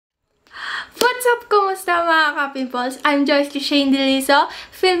mga ka-pimples, I'm Joishlee Shanne Delizo,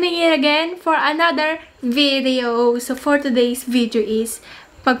 filming it again for another video. So for today's video is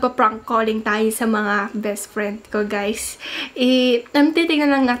pagpa-prank calling tayo sa mga best friend ko, guys.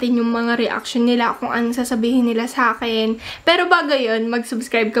 Titignan lang natin yung mga reaction nila, kung anong sasabihin nila sa akin. Pero bago yun,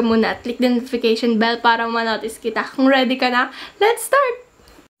 mag-subscribe ka muna at click the notification bell para ma-notice kita. Kung ready ka na, let's start!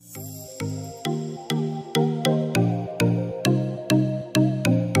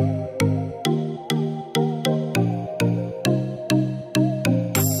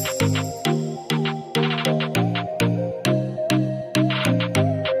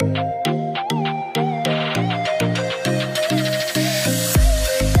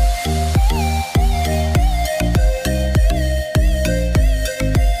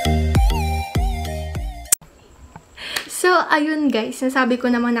 So, ayun guys, nasabi ko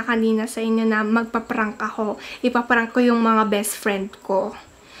naman na kanina sa inyo na magpa-prank ako. Ipaprank ko yung mga best friend ko.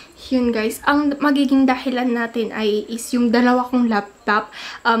 Yun guys, ang magiging dahilan natin ay is yung dalawa kong laptop.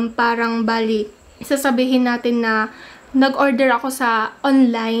 Parang bali, sasabihin natin na nag-order ako sa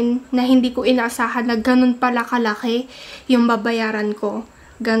online na hindi ko inaasahan na ganun pala kalaki yung babayaran ko.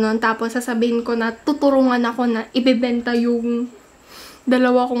 Ganon. Tapos sasabihin ko na tuturungan ako na ibebenta yung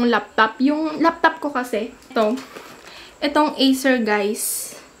dalawa kong laptop. Yung laptop ko kasi, itong Acer,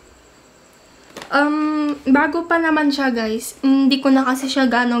 guys. Bago pa naman siya, guys. Hindi ko na kasi siya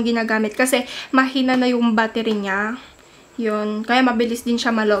ganong ginagamit kasi mahina na yung battery niya. Yun. Kaya mabilis din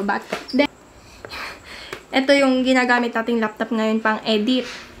siya malobat. Then, ito yung ginagamit nating laptop ngayon pang edit.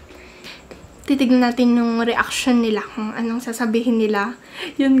 Titignan natin yung reaction nila kung anong sasabihin nila.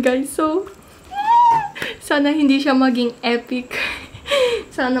 Yun, guys. So, sana hindi siya maging epic.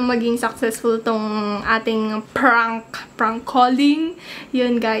 Sana maging successful tong ating prank calling.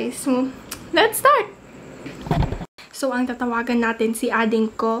 Yun guys. So, let's start! So, ang tatawagan natin si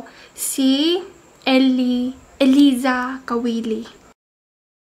ading ko, si Eliza Kawili.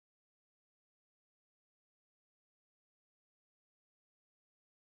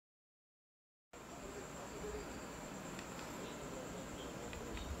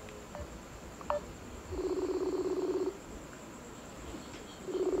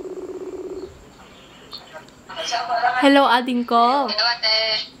 Hello, ading ko. Hello,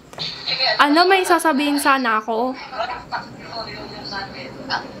 ate. Ano, may sasabihin sana ako?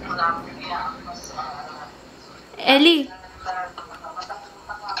 Eli,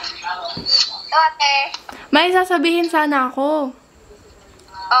 Hello, ate. may sasabihin sana ako.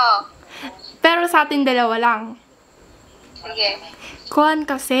 Oh, Pero sa atin dalawa lang. sige. Kuhan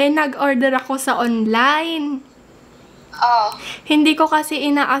kasi, nag-order ako sa online. Oh, Hindi ko kasi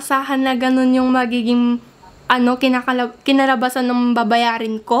inaasahan na ganun yung magiging kinalabasan ng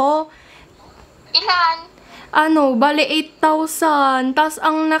babayarin ko. ilan? Bale 8,000. Tas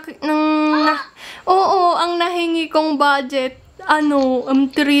ang ang nahingi kong budget,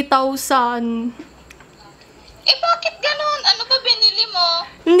 3,000. Eh, bakit ganun? Ano ba binili mo?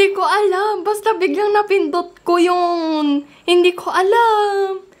 Hindi ko alam. Basta biglang napindot ko yung hindi ko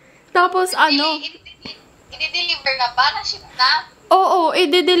alam. Tapos I-deliver na ba? Na-ship na? Oo,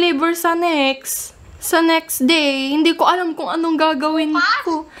 i-deliver sa next day. Hindi ko alam kung anong gagawin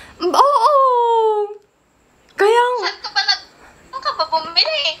ko. Oo! Kaya Saan ka ba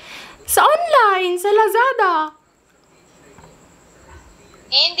bumili? sa online, sa Lazada.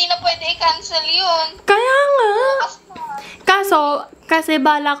 Eh, hindi na pwede i-cancel yun. Kaya nga. Bukas na. Kasi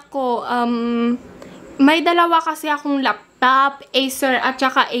balak ko, may dalawa kasi akong laptop, Acer at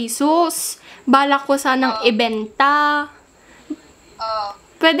saka Asus. Balak ko sanang ibenta. Oh,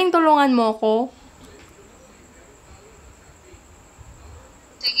 Pwedeng tulungan mo ko?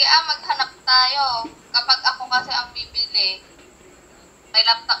 sige maghanap tayo. Kapag ako kasi ang bibili, may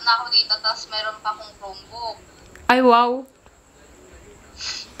laptop na ako dito, tapos meron pa akong Tomboc. Ay, wow.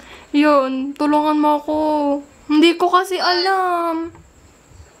 Yun, tulungan mo ako. Hindi ko kasi alam.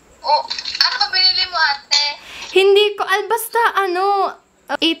 Oh, ano ba binili mo, ate? Hindi ko, basta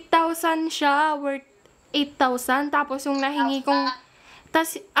 8,000 siya, worth 8,000. Tapos yung nahingi kong,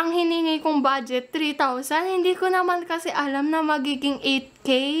 ang hiningi kong budget, 3,000. Hindi ko naman kasi alam na magiging 8K.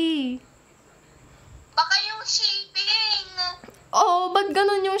 Baka yung shipping. Oo, ba't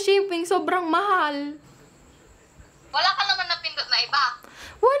ganun yung shipping? Sobrang mahal. Wala ka naman napindot na iba.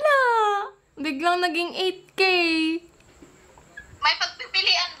 Wala. Biglang naging 8K. May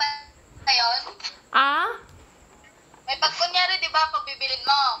pagpipilian ba ngayon? May kunyari, di ba, pagbibilin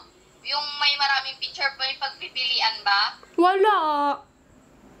mo, yung may maraming picture, may pagpipilian ba? Wala.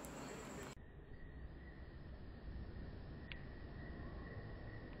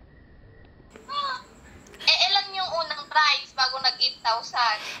 Eh, ilan yung unang price bago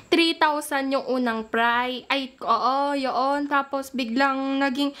nag-8,000. 3,000 yung unang price. Ay, oo, yun. Tapos biglang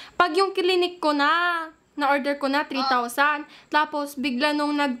naging, pag yung klinik ko na-order ko na 3,000. Tapos bigla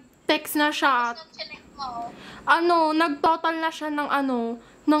nung nag-text na siya, Tapos nung chinek mo, nag-total na siya ng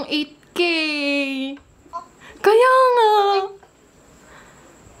ng 8K. Kaya nga.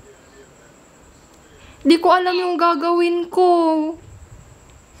 Di ko alam yung gagawin ko.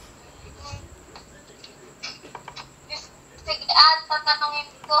 sige, tatanungin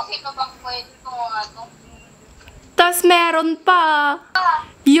ko, sino bang pwede ko Tas meron pa.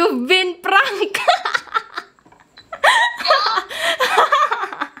 You've been pranked.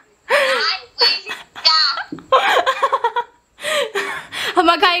 Ay, wisit ka!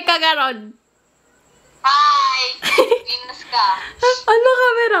 Mag-hi ka, Garon. Hi! Venus ka. Ano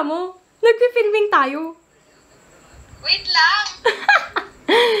camera mo? Nagpipilming tayo. Wait lang!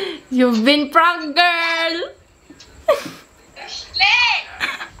 You've been pranked, girl. Le!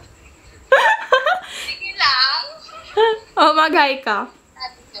 Sige lang. Oh, mag-hi ka.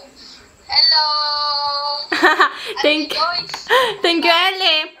 Hello! Thank you. Joyce. Thank you,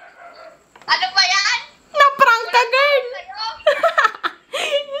 Ellie. Ano ba yan? Na-prank ka, girl.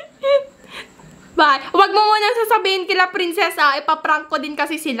 Bye. Huwag mo muna sasabihin kila prinsesa. Ipaprank ko din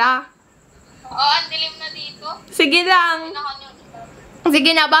kasi sila. Oo, ang dilim na dito. Sige lang.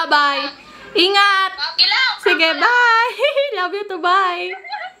 Sige na, bye-bye. Ingat. Sige lang. Sige, bye. Love you too, bye.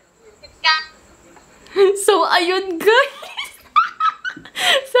 So, ayun, guys.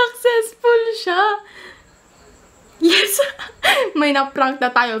 Successful siya. Yes. May na-prank na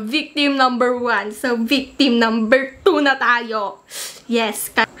tayo. Victim number 1. So, victim number 2 na tayo.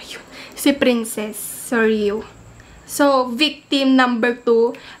 Yes. Ayun. Si Princess Soryo. So, victim number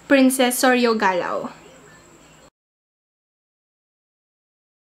 2, Princess Soryo Galaw.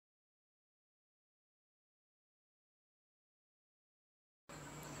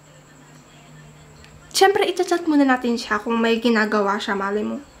 Siyempre, i-chat muna natin siya kung may ginagawa siya, malay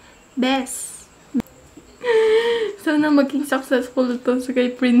mo. Bes. Sana maging successful ito sa kay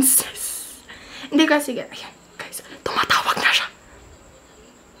Princess. Hindi kasi, ayan, guys, tumatawag na siya.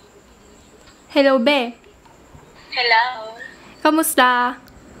 Hello, Be. Hello. Kamusta?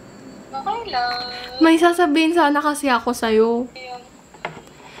 Okay lang. May sasabihin sana kasi ako sa'yo.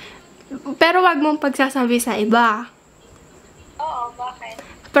 Pero wag mong pagsasabi sa iba. Oo, bakit?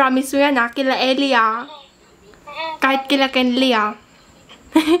 Promise mo yan, kila Ellie, Kahit kila Kenley,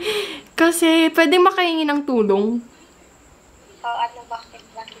 Kasi, pwede makahingi ng tulong. Oo, ano, bakit?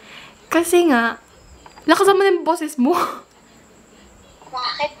 Kasi nga, lakasan mo na yung boses mo.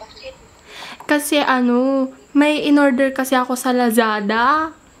 Bakit? Kasi may in-order kasi ako sa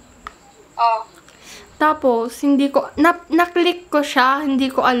Lazada. Oh. Tapos, hindi ko, na-click ko siya, hindi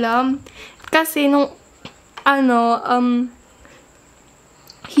ko alam. Kasi nung,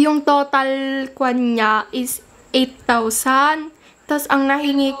 yung total kwan niya is 8,000. Tapos, ang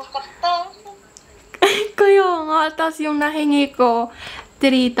nahingi ko, kaya nga, tapos yung nahingi ko,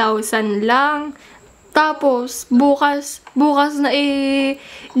 3,000 lang. Tapos, bukas na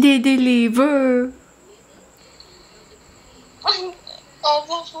i-deliver.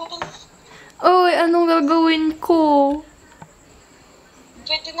 Oy, anong gagawin ko?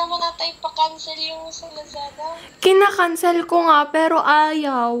 Pwede naman natin ipa-cancel yung sa Lazada. Kina-cancel ko nga, pero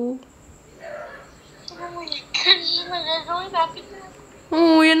ayaw. Oh my gosh, magagawin natin na.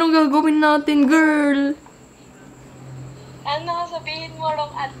 Uy, anong gagawin natin, girl? Ano, sabihin mo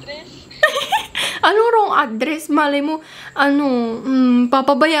wrong address? Anong wrong address? Malay mo,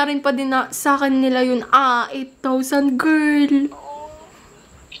 papabayarin pa din na sa akin nila yun. 8,000, girl. Oo.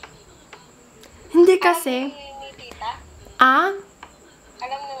 Hindi kasi. Alam ni tita?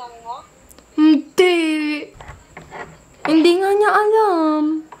 Alam ni mami mo? Hindi. Hindi nga niya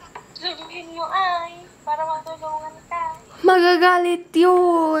alam. Sabihin mo ay, para matulungan ka. Magagalit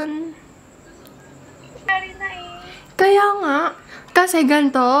yun. Sorry na eh. Kaya nga, kasi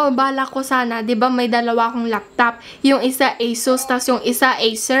ganito, bala ko sana, di ba may dalawa akong laptop. Yung isa Asus, tas yung isa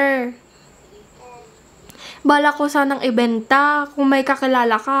Acer. Bala ko sanang ibenta kung may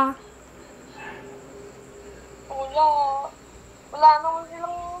kakilala ka. Wala naman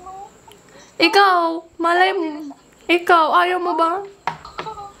silang Ikaw, malay mo. Ikaw, ayaw mo ba?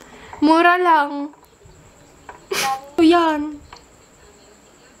 Mura lang. Yan.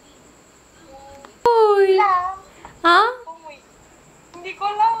 Uy. Ha? Hindi ko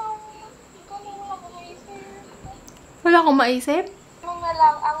alam. Wala akong maisip. Wala akong maisip? Ano na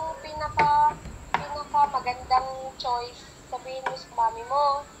lang, ang pinaka magandang choice, sabihin mo sa mami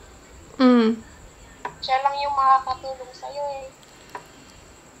mo. Siya lang yung makakatulong sa'yo eh.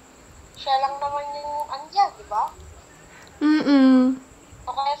 Siya lang naman yung andyan, di ba? O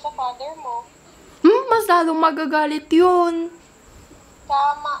kaya sa father mo. Mas lalong magagalit yun.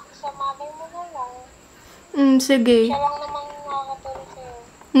 Sa mother mo na lang. Sige. Siya lang namang nakakatulong sa'yo.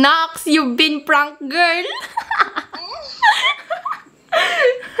 Nox, you've been prank, girl.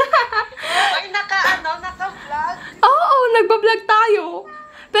 Ay, naka-vlog. Oo, nagbablog tayo.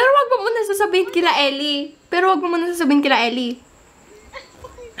 Pero wag mo muna sasabihin kila Ellie.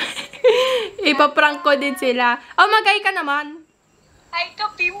 Ipaprank ko din sila. Magay ka naman. Ay,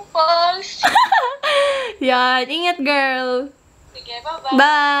 ka-pimples. Yan, ingat, girl. Sige, bye-bye.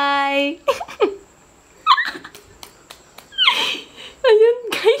 Bye! Ayun,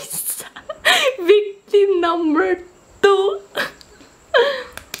 guys. Victim number 2.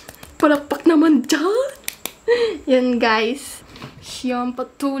 Palakpak naman dyan. Yan, guys. Yan,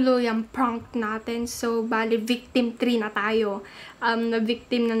 patuloy ang prank natin. So, bali, victim 3 na tayo.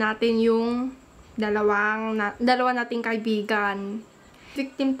 Na-victim na natin yung dalawa nating kaibigan.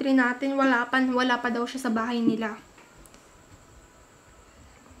 Victim 3 natin, wala pa daw siya sa bahay nila.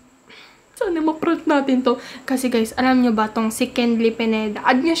 Sana ma-prank natin to. Kasi guys, alam nyo ba tong si Kenly Pineda?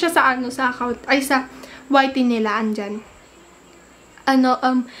 Add nyo siya sa sa account, sa YT nila, andyan.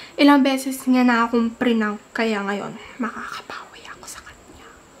 Ilang beses nga na akong prank, kaya ngayon, makakapawi ako sa kanya.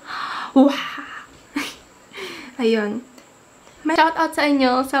 Wow! Ayun. May shoutout sa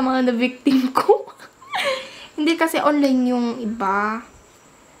inyo, sa mga na-victim ko. Hindi kasi online yung iba.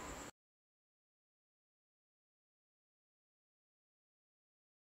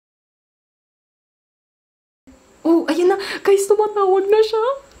 Oh, ayun na. Guys, tumatawag na siya.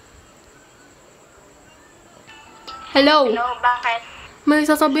 Hello? Hello, bakit? May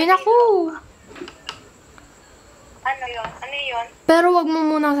sasabihin ako. Ano yun? Pero wag mo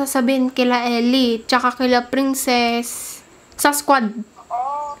muna sasabihin kila Ellie, tsaka kila Princess. Sa squad.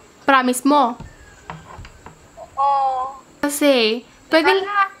 Oo. Promise mo. Oo. Kasi, pwedeng,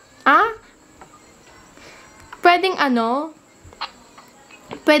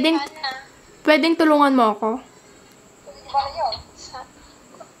 pwedeng tulungan mo ako. Ba yun?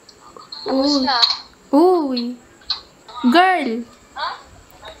 Uy. Uy. Girl.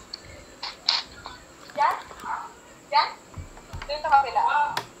 Yan? Yan? Doon sa kapila.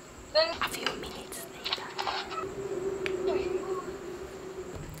 Doon. A few minutes later.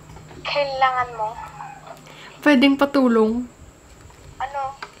 Kailangan mo. Pwedeng patulong.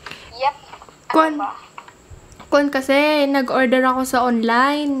 Ano? Yep. Kon kasi, nag-order ako sa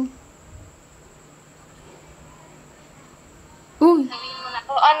online. Uy.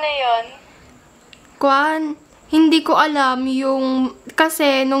 Ano yun? Hindi ko alam yung,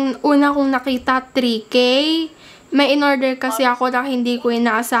 kasi nung una kong nakita 3K, may in-order kasi ako na hindi ko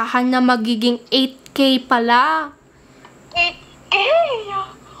inaasahan na magiging 8K pala. 8K?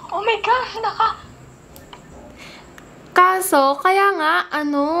 Oh my gosh, Kaso, kaya nga,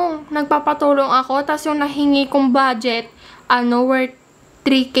 nagpapatulong ako, tas yung nahingi kong budget, worth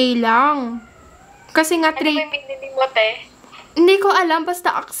 3K lang. Kasi nga Ano ba yung binili mo, te? Hindi ko alam,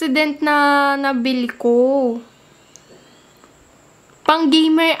 basta accident na nabili ko. Pang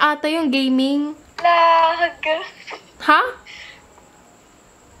gamer ata yung gaming. Lag. Ha?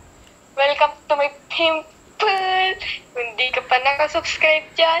 Welcome to my pimple. Kung di ka pa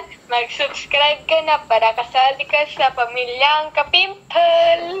nakasubscribe dyan, mag-subscribe ka na para kasali ka sa pamilyang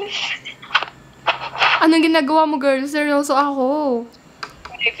ka-pimples. Anong ginagawa mo, girl? Seryoso ako.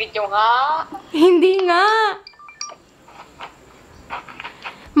 May video nga. Hindi nga.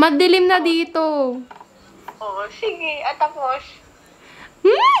 Madilim na dito. Oo, sige. At tapos?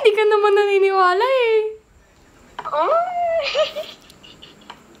 Hindi ka naman naniniwala eh.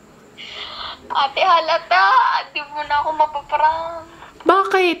 Ate, halata. Di mo na ako mapaparang.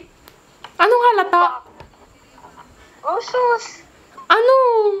 Bakit? Anong halata? Sus. Ano?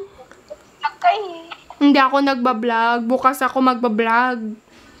 Akay. Hindi ako nagbablog. Bukas ako magbablog.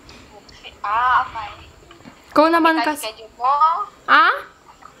 Okay. Ikaw naman Kita kasi... schedule mo.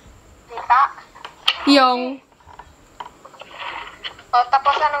 Kita. Yung...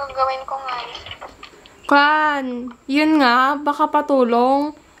 Tapos anong gagawin ko ngayon? Yun nga, baka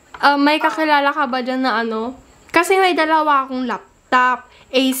patulong. May kakilala ka ba dyan na Kasi may dalawa akong laptop.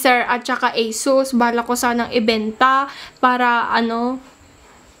 Acer at saka Asus. Bala ko sanang ibenta para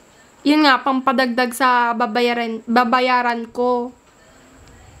yun nga, pampadagdag sa babayaran ko.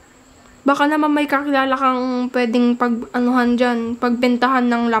 Baka naman may kakilala kang pwedeng pagbentahan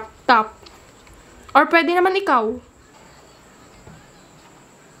ng laptop. Or pwede naman ikaw.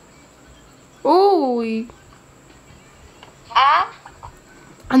 Uy!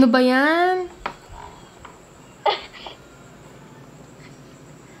 Ano ba yan?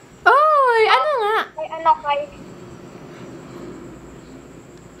 Oy! Ano nga? Ay, ano kay?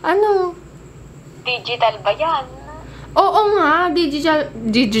 Ano? Digital ba yan? Oo nga, digital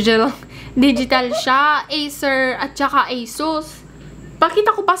siya, Acer at saka Asus.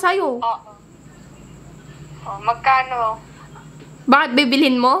 Pakita ko pa sa'yo. Oo. Oh, magkano? Bakit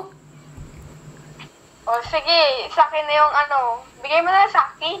bibilhin mo? O sige, sa akin na yung ano. Bigay mo na sa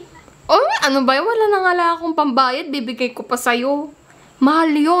akin. Oh, ano ba yun? Wala na nga lang akong pambayad, bibigay ko pa sa'yo.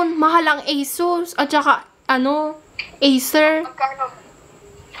 Mahal yun, mahal ang Asus at saka, Acer. Magkano?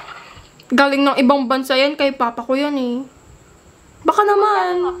 Galing ng ibang bansa yan, kay papa ko yan eh. Baka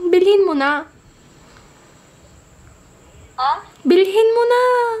naman, bilhin mo na. Ha? Bilhin mo na.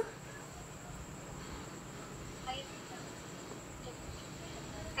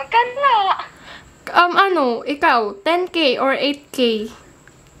 Magkano na? Ikaw, 10K or 8K?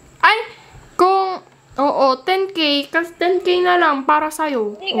 Ay, oo, 10K, kasi 10K na lang para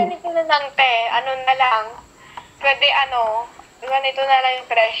sa'yo. Hindi, ganito na lang, te. Ano na lang. Pwede, ganito na lang yung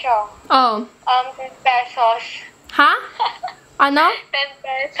presyo. Oh. 10 pesos. Ha? Ano? 10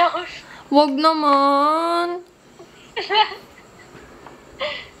 pesos. Wag naman.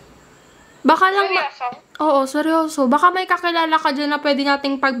 Baka lang Seryoso? Oo, seryoso. Baka may kakilala ka dyan na pwede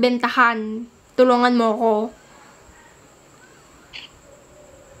nating pagbentahan. Tulungan mo ko.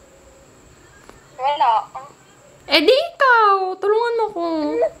 Wala. Eh di ikaw, tulungan mo ko.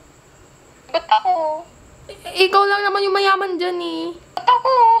 Ba't ako? Ikaw lang naman yung mayaman dyan eh. Ba't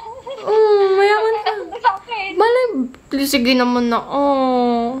ako? Mayaman ka. Sa akin. Malay, please, sige naman na.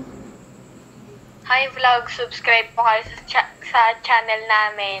 Hi vlog, subscribe po kayo sa channel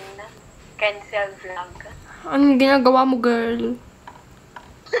namin. Cancel vlog. Anong ginagawa mo, girl?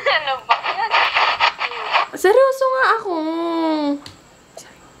 Ano ba yan? Seryoso nga ako.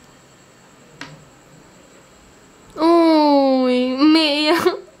 Uy, umiiyak.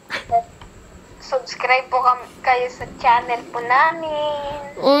 Subscribe po kayo sa channel po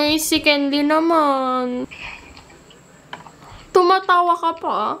namin. Uy, si Candy naman. Tumatawa ka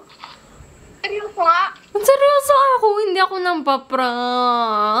pa. Seryoso nga? Seryoso ako, hindi ako nang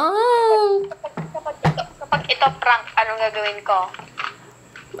paprank. Kapag ito prank, anong gagawin ko?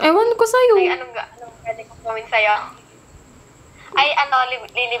 Ewan ko sa'yo. Ay, anong pwede kong gawin sa'yo? Ay,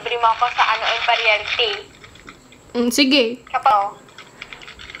 lilibre mo ako sa Imperial Tea. Sige. Kapag,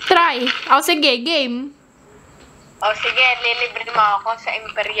 Try. Sige, game. sige, lilibre mo ako sa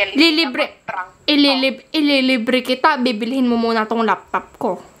Imperial Tea. Lilibre. Prank. Ililibre kita. Bibilhin mo muna tong laptop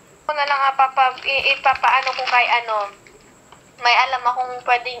ko. Ako na lang ipapaano ko kay may alam akong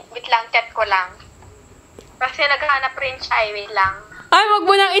pwedeng, wait lang, chat ko lang. Kasi naghahanap rin siya, wait lang. Ay, wag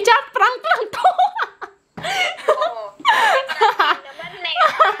mo nang i-chat. Prank lang to. Oo.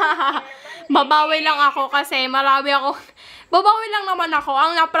 Babawi lang ako kasi marami ako. Babawi lang naman ako.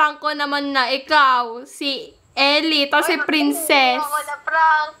 Ang na-prank ko naman na ikaw, si Ellie, to si Princess. Ako na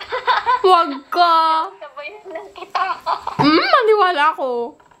prank. Wag ka. Sabayan lang kita. Maniwala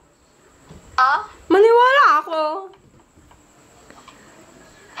ako. Ah? Maniwala ako.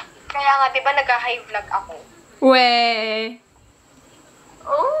 Kaya nga, di ba nag-high vlog ako? We.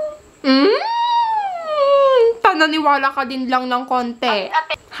 Oh. Pananiwala ka din lang ng konti.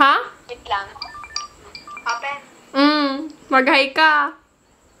 Ate, Ha? wait lang. Ate, Mag-hi ka.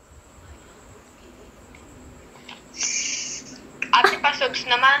 ate pa subs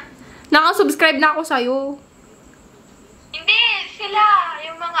naman. Naka-subscribe na ako sa'yo. Hindi, sila.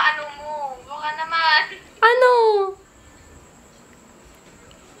 Yung mga mo. Baka naman. Ano?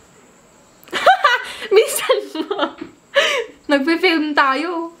 Minsan mo. Nagpe-film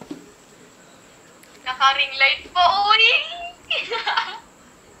tayo. Naka-ring light po, uy.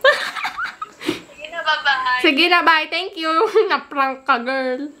 Sige na, bye-bye. Sige na, bye. Thank you. Na-prank ka,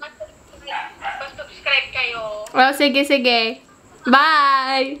 girl. Subscribe kayo. Sige, sige.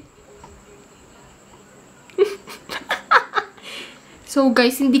 Bye! So,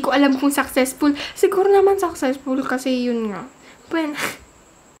 guys, hindi ko alam kung successful. Siguro naman successful kasi yun nga. Bueno.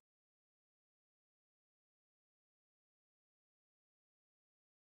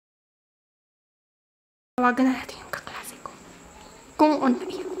 Tawagan na natin yung kaklase ko. Kung on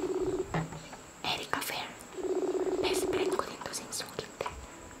air. Erica Fair. Best friend ko din to since yung kinder.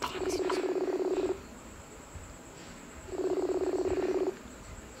 Tara na sinusunod.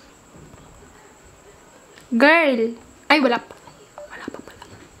 Girl. Ay, wala pa. Wala pa pala.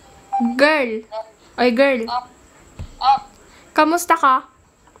 Girl. Ay, girl. Kamusta ka?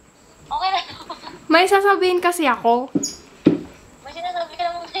 Okay na. May sasabihin kasi ako. May sinasabi ka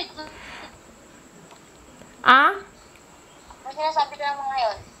naman ngayon. Ah? May sinasabi ka naman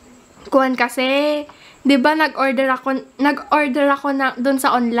ngayon. Kuhan kasi. 'Di ba nag-order ako na doon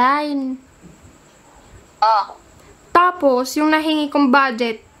sa online. Oh. Tapos, yung nahingi kong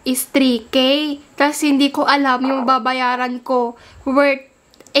budget, is 3K. Tapos hindi ko alam yung babayaran ko worth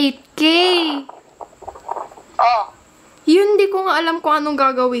 8K. Oh. Yun, hindi ko nga alam kung anong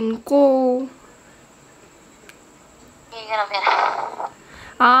gagawin ko. Hindi ka na pera.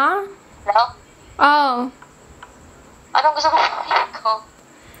 Ah? Hello? Oh. Anong gusto mo gawin ko?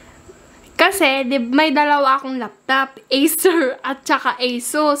 Kasi, may dalawa akong laptop. Acer at saka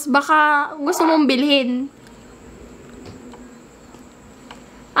Asus. Baka gusto mong bilhin.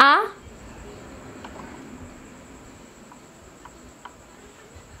 Ah?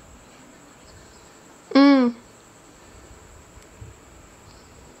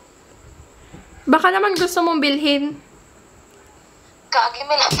 Baka naman gusto mong bilhin. Kagi,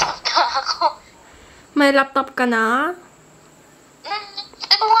 may laptop na ako. May laptop ka na?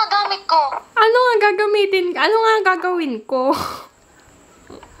 Ito nga gamit ko. Ano nga gagamitin? Ano nga gagawin ko?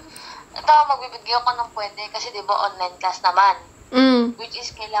 Ito, magbibigay ako ng pwede kasi di ba online class naman. Which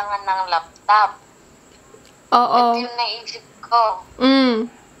is kailangan ng laptop. Oo. Ito yung naisip ko.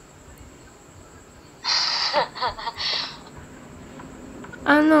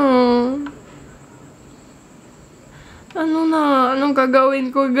 Ano? Ano na? Anong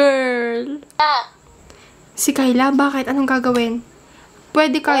gagawin ko, girl? Si Kayla, bakit? Anong gagawin?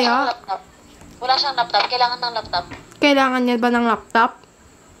 Pwede kaya? Wala siyang laptop. Kailangan ng laptop. Kailangan niya ba ng laptop?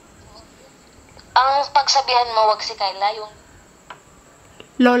 Ang pagsabihan mo, wag si Kayla, yung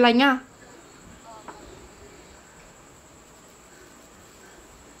Lola niya.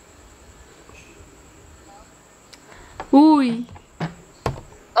 Uy.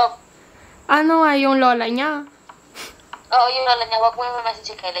 oh, Ano nga yung lola niya? oo, yung lola niya. Wag mo yung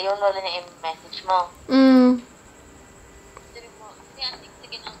message si Kayla. Yung lola niya i-message mo. Sabi mo, kasi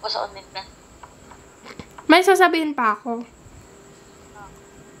antik-tikin ako sa online class. May sasabihin pa ako.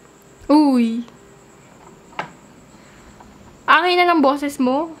 Uy. Ang hina ng boses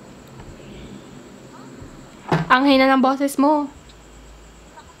mo. Ang hina ng boses mo.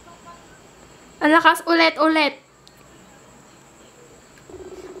 Ang lakas ulit-ulit.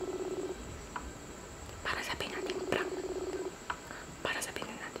 Para sabihin natin prank. Para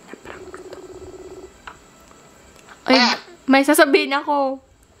sabihin natin na prank to. Ay, may sasabihin ako.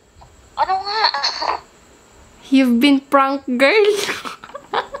 Ano nga? You've been pranked, girl.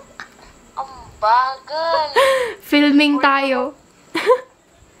 Ang bagal. Filming tayo.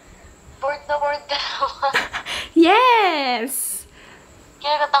 Word na word ka naman. Yes!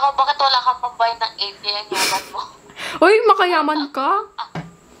 Kaya ako, bakit wala kang pambayad ng AP ang yaman mo? Uy, makayaman ka?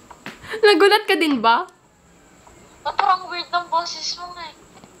 Nagulat ka din ba? Ba't parang weird ng boses mo nga eh?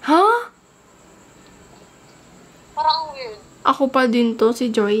 Ha? Parang ang weird. Ako pa din to,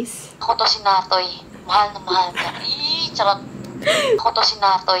 si Joyce. Ako to si Natoy. Mahal na mahal ka. Charot. Ako to si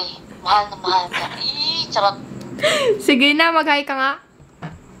Natoy. Mahal na mahal ka. Charot. Sige na, mag-hi ka nga.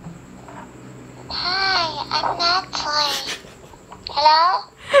 Hi, I'm Natoy. Hello?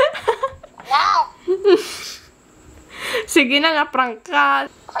 Hello? Sige na nga, prank ka.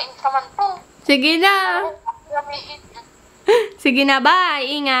 Kakain ka man to. Sige na. Gamihin. Sige na, bye.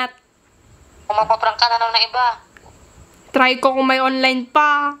 Ingat. Kung mapaprank ka na lang ng iba. Try ko kung may online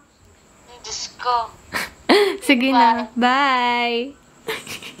pa. Diyos ko. Sige na, bye.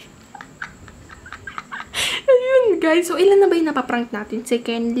 Ayun, guys. So, ilan na ba yung napaprank natin? Si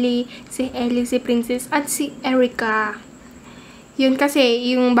Kenley, si Ellie, si Princess, at si Erica. Yun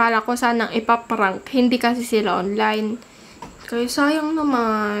kasi, yung bala ko sanang ipaprank. Hindi kasi sila online. Kaya sayang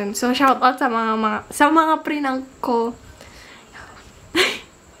naman. So, shoutout sa mga prank ko.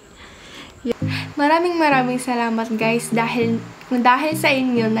 Maraming salamat, guys, dahil sa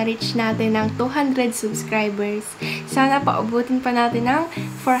inyo na-reach natin ng 200 subscribers. Sana paubutin pa natin ng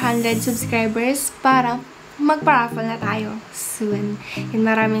 400 subscribers para magpa-raffle na tayo soon. And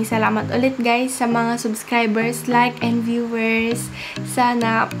maraming salamat ulit, guys, sa mga subscribers, like, and viewers.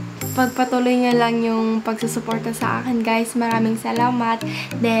 Sana pagpatuloy nyo lang yung pagsusuporta sa akin, guys. Maraming salamat.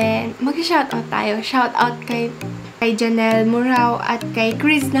 Then, mag-shoutout tayo. Shoutout kay Janelle Murao at kay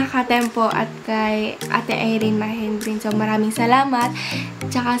Chris Nakatempo at kay Ate Irene Mahendrin. So, maraming salamat.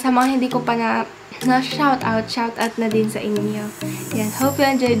 Tsaka sa mga hindi ko pa na shoutout na din sa inyo. Yan. Hope you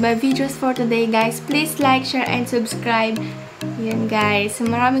enjoyed my videos for today, guys. Please like, share, and subscribe. Yan, guys. So,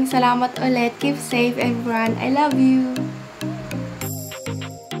 maraming salamat ulit. Keep safe, everyone. I love you.